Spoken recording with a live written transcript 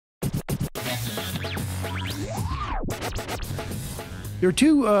There are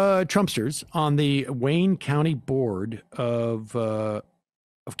two Trumpsters on the Wayne County Board of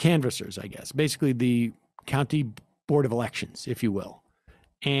canvassers, I guess, basically the county board of elections, if you will.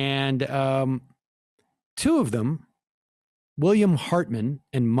 And two of them, William Hartman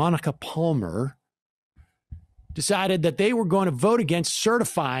and Monica Palmer, decided that they were going to vote against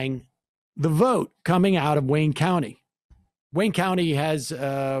certifying the vote coming out of Wayne County. Wayne County has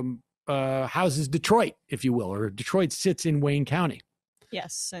houses Detroit, if you will, or Detroit sits in Wayne County.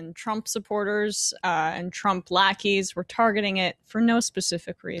 Yes, and Trump supporters and Trump lackeys were targeting it for no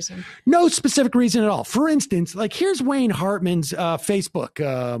specific reason. No specific reason at all. For instance, like here's Wayne Hartman's Facebook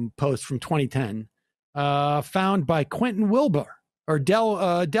post from 2010, found by Quentin Wilbur, or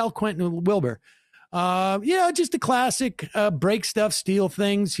Del Quentin Wilbur. Just a classic break stuff, steal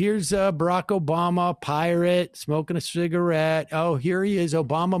things. Here's Barack Obama, pirate, smoking a cigarette. Oh, here he is,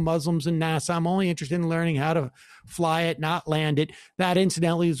 Obama, Muslims, and NASA. I'm only interested in learning how to fly it, not land it. That,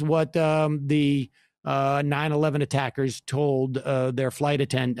 incidentally, is what the 9/11 attackers told their flight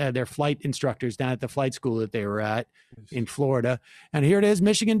instructors down at the flight school that they were at in Florida. And here it is,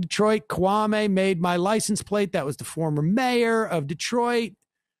 Michigan, Detroit. Kwame made my license plate. That was the former mayor of Detroit.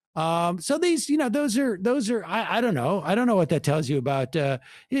 So these, those are, I don't know. I don't know what that tells you about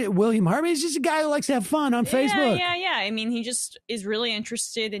William Hartman. He's just a guy who likes to have fun on Facebook. Yeah. I mean, he just is really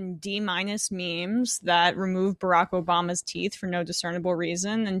interested in D- memes that remove Barack Obama's teeth for no discernible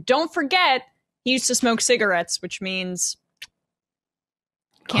reason. And don't forget, he used to smoke cigarettes, which means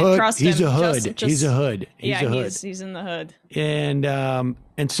can't trust him. He's a hood. He's a hood. He's in the hood.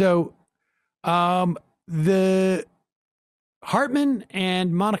 And so the Hartman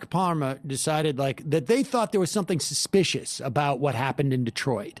and Monica Palmer decided that they thought there was something suspicious about what happened in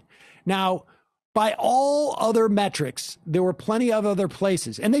Detroit. Now, by all other metrics, there were plenty of other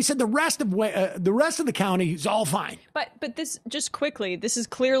places, and they said the rest of the county is all fine. But this, just quickly, this is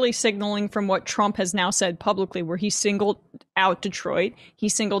clearly signaling from what Trump has now said publicly, where he singled out Detroit, he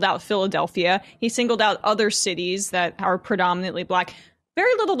singled out Philadelphia, he singled out other cities that are predominantly black.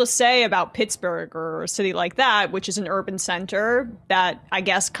 Very little to say about Pittsburgh or a city like that, which is an urban center that I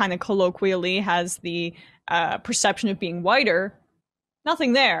guess kind of colloquially has the perception of being whiter.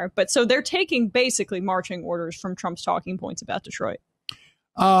 Nothing there. But so they're taking basically marching orders from Trump's talking points about Detroit.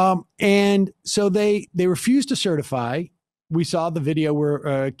 And so they refused to certify. We saw the video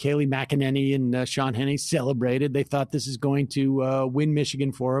where Kayleigh McEnany and Sean Hannity celebrated. They thought this is going to win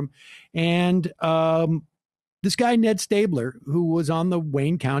Michigan for them. And this guy, Ned Stabler, who was on the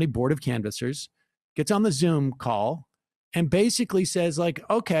Wayne County Board of Canvassers, gets on the Zoom call and basically says,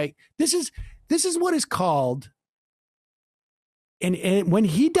 okay, this is what is called. And when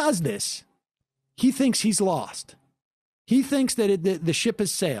he does this, he thinks he's lost. He thinks that the ship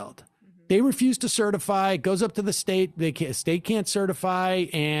has sailed. Mm-hmm. They refuse to certify. It goes up to the state. The state can't certify.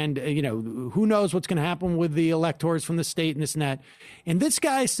 And, who knows what's going to happen with the electors from the state and this and that. And this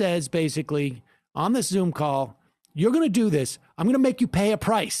guy says, basically, on this Zoom call, you're going to do this. I'm going to make you pay a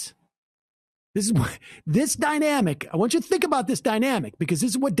price. This dynamic. I want you to think about this dynamic, because this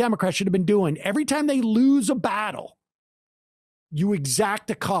is what Democrats should have been doing. Every time they lose a battle, you exact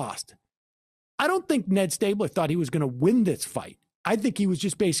a cost. I don't think Ned Stabler thought he was going to win this fight. I think he was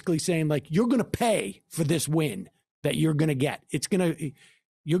just basically saying, you're going to pay for this win that you're going to get.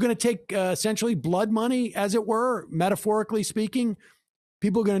 You're going to take essentially blood money, as it were, metaphorically speaking.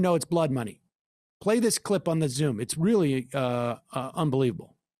 People are going to know it's blood money. Play this clip on the Zoom. It's really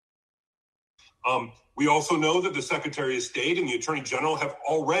unbelievable. We also know that the Secretary of State and the Attorney General have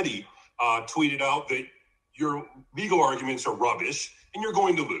already tweeted out that your legal arguments are rubbish and you're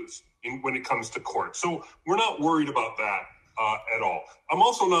going to lose when it comes to court. So we're not worried about that at all. I'm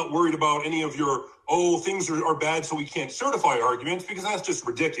also not worried about any of your, things are bad so we can't certify arguments, because that's just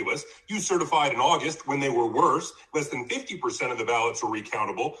ridiculous. You certified in August when they were worse. Less than 50% of the ballots are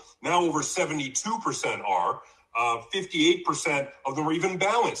recountable. Now over 72% are. 58% of them are even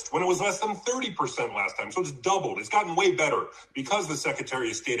balanced when it was less than 30% last time. So it's doubled. It's gotten way better because the Secretary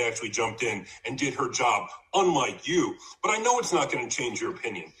of State actually jumped in and did her job, unlike you. But I know it's not going to change your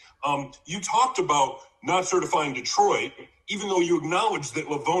opinion. You talked about not certifying Detroit, even though you acknowledged that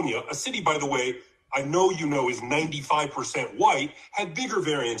Livonia, a city, by the way, I know is 95% white, had bigger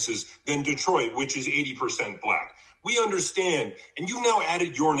variances than Detroit, which is 80% black. We understand, and you've now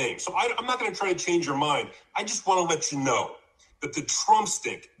added your name. So I'm not going to try to change your mind. I just want to let you know that the Trump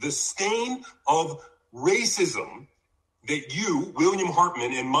stink, the stain of racism that you, William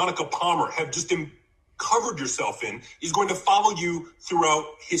Hartman, and Monica Palmer have just covered yourself in, is going to follow you throughout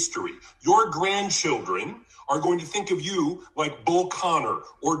history. Your grandchildren are going to think of you like Bull Connor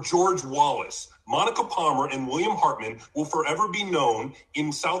or George Wallace. Monica Palmer and William Hartman will forever be known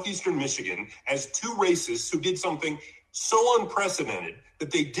in southeastern Michigan as two racists who did something so unprecedented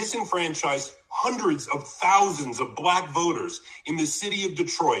that they disenfranchised hundreds of thousands of black voters in the city of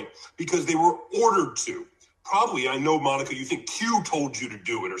Detroit because they were ordered to. Probably, I know, Monica, you think Q told you to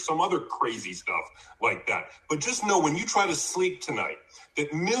do it or some other crazy stuff like that. But just know when you try to sleep tonight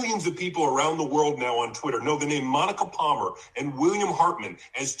that millions of people around the world now on Twitter know the name Monica Palmer and William Hartman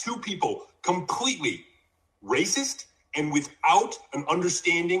as two people completely racist and without an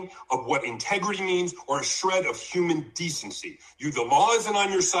understanding of what integrity means or a shred of human decency. The law isn't on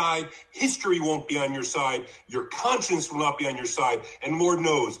your side, history won't be on your side, your conscience will not be on your side, and Lord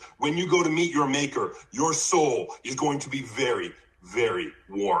knows, when you go to meet your maker, your soul is going to be very, very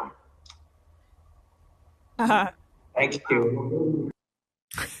warm. Thank you.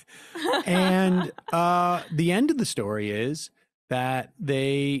 And the end of the story is that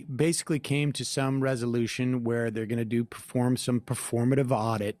they basically came to some resolution where they're going to perform some performative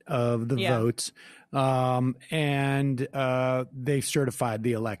audit of the votes, and they certified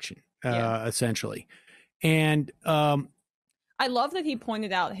the election, essentially. And I love that he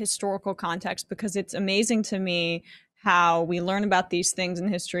pointed out historical context, because it's amazing to me how we learn about these things in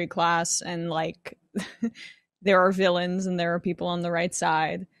history class, and like there are villains and there are people on the right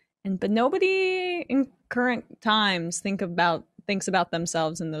side, but nobody in current times thinks about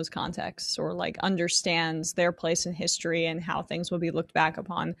themselves in those contexts, or like understands their place in history and how things will be looked back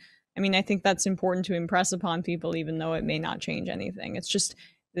upon. I mean, I think that's important to impress upon people, even though it may not change anything. It's just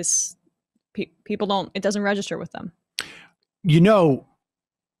this, it doesn't register with them. You know,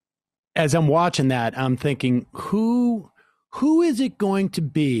 as I'm watching that, I'm thinking, who is it going to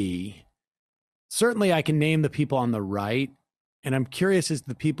be? Certainly I can name the people on the right, and I'm curious as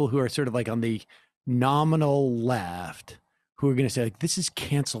the people who are sort of like on the nominal left, who are going to say, like, this is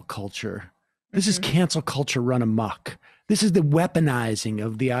cancel culture. This is cancel culture run amok. This is the weaponizing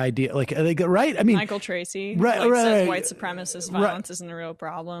of the idea. Like right? I mean, Michael Tracy, right, says white supremacist violence isn't a real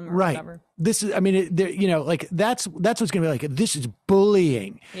problem, or whatever. This is, I mean, like that's what's going to be like. This is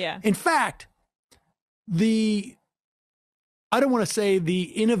bullying. Yeah. In fact, I don't want to say the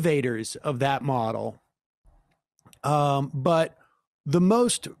innovators of that model, but the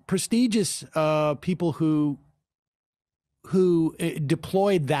most prestigious people who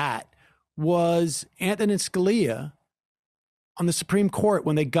deployed that was Antonin Scalia on the Supreme Court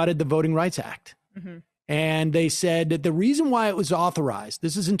when they gutted the Voting Rights Act. And they said that the reason why it was authorized,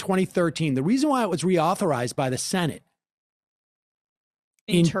 this is in 2013, the reason why it was reauthorized by the Senate.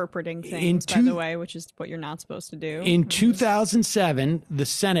 Interpreting things, by the way, which is what you're not supposed to do. In 2007, the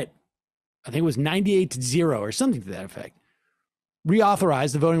Senate, I think it was 98-0 or something to that effect,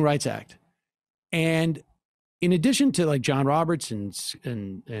 reauthorized the Voting Rights Act. And in addition to like John Roberts and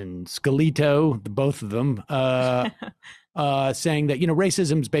Scalito, both of them, saying that,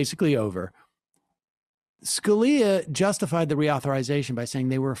 racism is basically over, Scalia justified the reauthorization by saying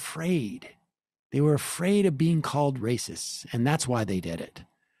they were afraid. They were afraid of being called racists, and that's why they did it.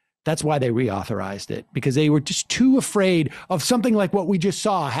 That's why they reauthorized it, because they were just too afraid of something like what we just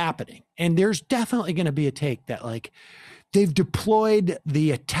saw happening. And there's definitely going to be a take that, like, they've deployed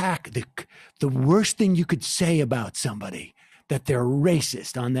the attack, the worst thing you could say about somebody, that they're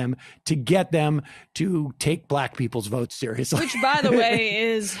racist, on them to get them to take black people's votes seriously. Which, by the way,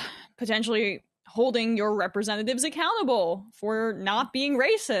 is potentially holding your representatives accountable for not being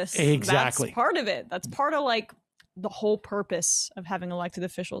racist. Exactly. That's part of it. That's part of like the whole purpose of having elected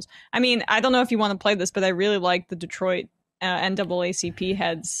officials. I mean, I don't know if you want to play this, but I really like the Detroit NAACP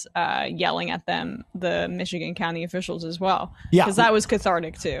heads yelling at them, the Michigan County officials as well. Yeah. Because that was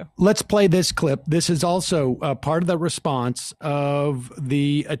cathartic too. Let's play this clip. This is also part of the response of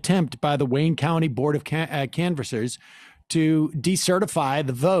the attempt by the Wayne County Board of Canvassers to decertify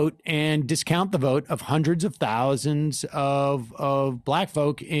the vote and discount the vote of hundreds of thousands of black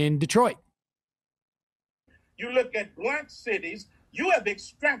folk in Detroit. You look at black cities, you have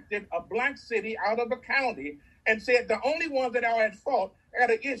extracted a black city out of a county and said the only ones that are at fault,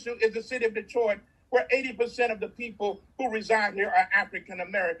 at an issue, is the city of Detroit, where 80% of the people who reside here are African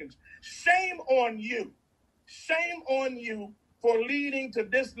Americans. Shame on you. Shame on you for leading to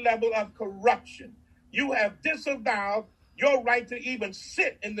this level of corruption. You have disavowed your right to even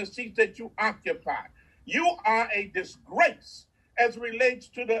sit in the seats that you occupy. You are a disgrace as relates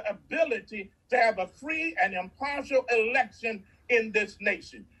to the ability to have a free and impartial election in this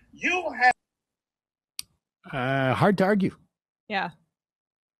nation. You have... hard to argue. Yeah.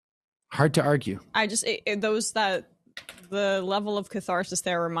 Hard to argue. I just, those that The level of catharsis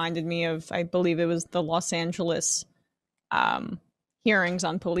there reminded me of, I believe it was the Los Angeles hearings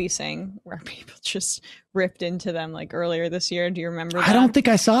on policing, where people just ripped into them like earlier this year. Do you remember that? I don't think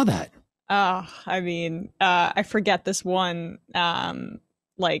I saw that. I mean, I forget this one,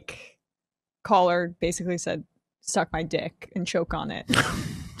 like, caller basically said, suck my dick and choke on it.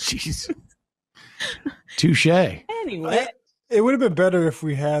 Jeez. Touche. Anyway. It would have been better if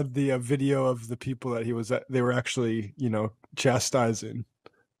we had the video of the people that they were actually, chastising.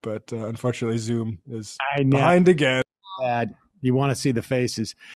 But unfortunately, Zoom is behind again. Bad. You want to see the faces.